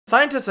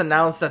Scientists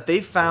announced that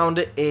they found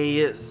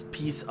a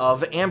piece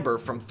of amber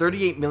from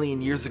 38 million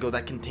years ago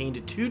that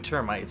contained 2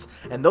 termites,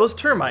 and those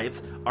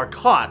termites are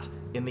caught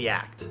in the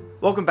act.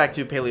 Welcome back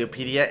to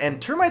Paleopedia,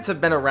 and termites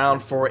have been around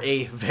for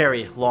a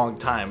very long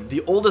time.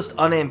 The oldest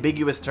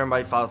unambiguous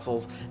termite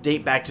fossils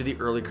date back to the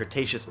early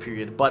Cretaceous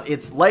period, but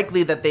it's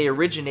likely that they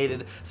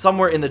originated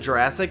somewhere in the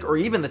Jurassic or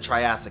even the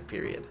Triassic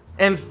period.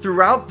 And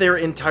throughout their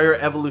entire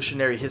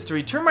evolutionary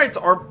history, termites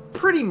are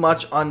pretty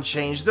much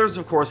unchanged. There's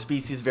of course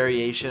species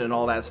variation and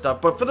all that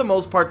stuff, but for the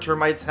most part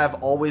termites have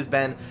always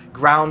been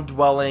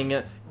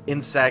ground-dwelling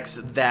insects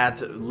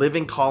that live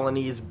in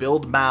colonies,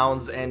 build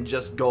mounds, and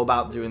just go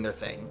about doing their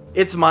thing.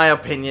 It's my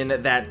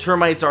opinion that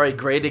termites are a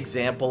great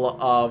example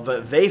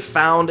of they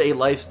found a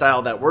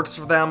lifestyle that works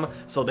for them,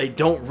 so they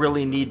don't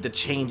really need to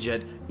change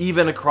it,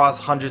 even across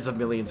hundreds of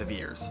millions of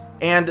years.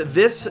 And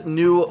this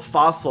new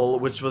fossil,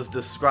 which was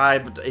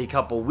described a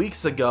couple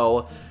weeks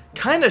ago,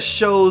 kind of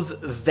shows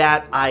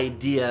that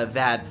idea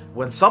that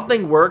when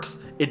something works,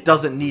 it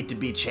doesn't need to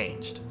be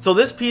changed. So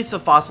this piece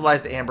of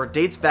fossilized amber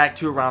dates back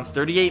to around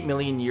 38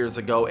 million years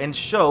ago and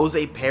shows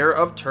a pair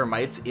of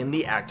termites in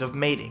the act of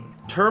mating.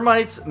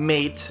 Termites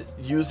mate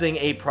using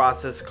a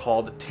process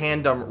called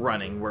tandem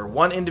running, where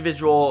one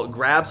individual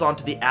grabs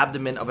onto the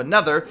abdomen of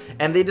another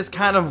and they just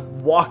kind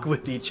of walk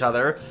with each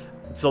other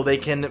so they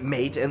can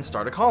mate and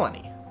start a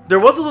colony. There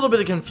was a little bit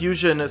of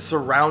confusion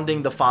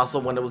surrounding the fossil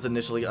when it was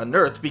initially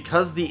unearthed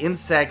because the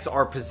insects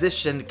are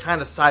positioned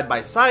kind of side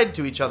by side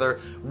to each other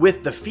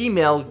with the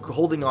female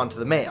holding on to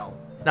the male.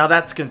 Now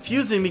that's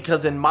confusing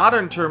because in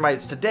modern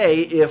termites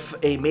today, if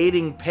a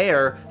mating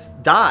pair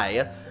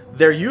die,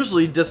 they're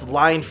usually just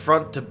lined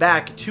front to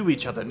back to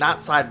each other,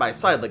 not side by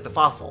side like the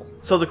fossil.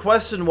 So the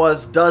question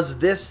was, does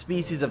this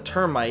species of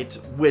termite,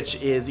 which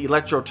is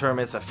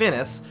Electrotermis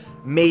affinis,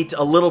 mate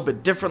a little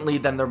bit differently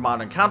than their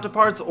modern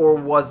counterparts, or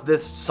was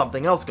this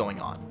something else going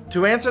on?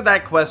 To answer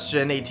that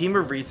question, a team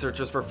of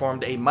researchers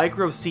performed a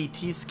micro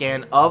CT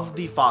scan of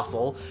the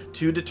fossil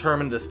to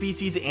determine the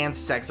species and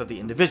sex of the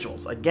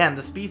individuals. Again,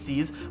 the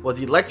species was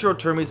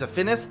Electrotermis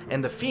affinis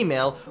and the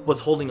female was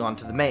holding on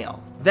to the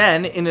male.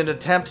 Then, in an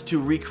attempt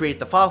to recreate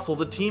the fossil,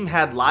 the team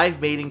had live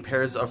mating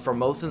pairs of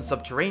Formosan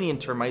subterranean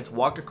termites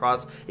walk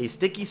across a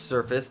sticky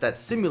surface that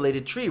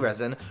simulated tree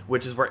resin,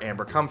 which is where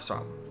amber comes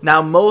from.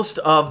 Now, most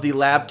of the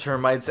lab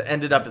termites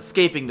ended up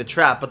escaping the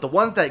trap, but the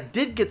ones that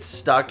did get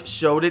stuck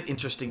showed an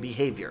interesting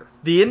behavior.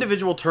 The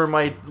individual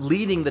termite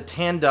leading the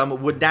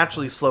tandem would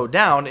naturally slow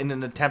down in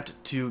an attempt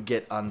to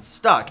get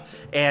unstuck,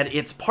 and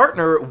its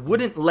partner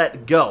wouldn't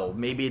let go.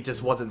 Maybe it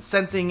just wasn't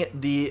sensing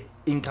the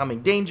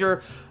incoming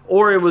danger,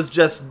 or it was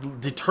just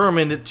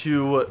determined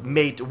to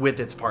mate with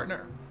its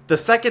partner. The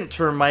second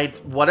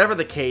termite, whatever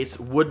the case,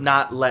 would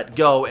not let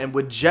go and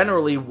would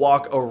generally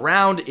walk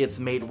around its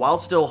mate while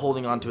still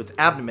holding onto its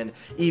abdomen,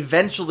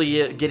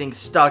 eventually getting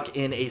stuck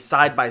in a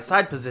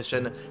side-by-side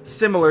position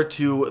similar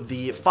to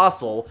the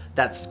fossil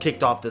that's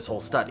kicked off this whole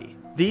study.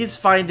 These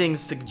findings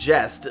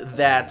suggest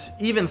that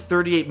even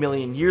 38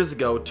 million years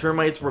ago,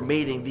 termites were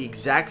mating the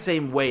exact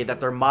same way that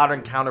their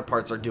modern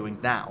counterparts are doing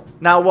now.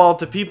 Now, while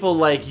to people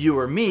like you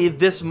or me,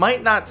 this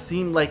might not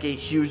seem like a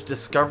huge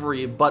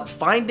discovery, but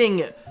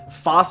finding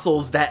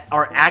fossils that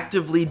are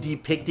actively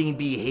depicting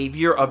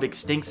behavior of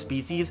extinct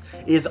species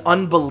is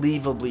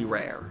unbelievably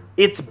rare.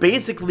 It's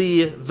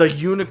basically the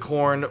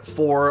unicorn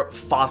for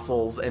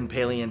fossils and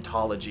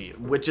paleontology,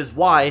 which is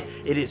why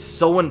it is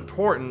so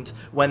important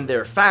when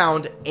they're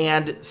found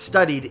and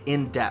studied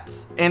in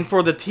depth. And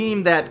for the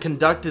team that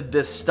conducted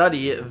this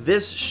study,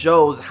 this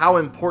shows how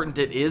important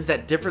it is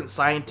that different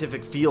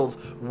scientific fields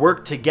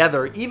work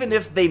together, even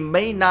if they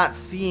may not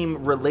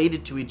seem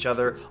related to each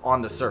other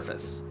on the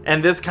surface.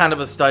 And this kind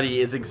of a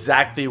study is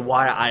exactly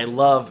why I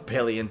love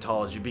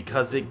paleontology,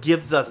 because it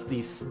gives us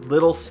these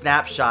little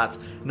snapshots,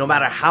 no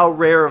matter how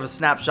rare of a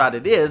snapshot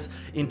it is,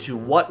 into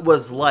what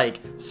was like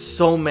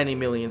so many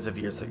millions of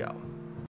years ago.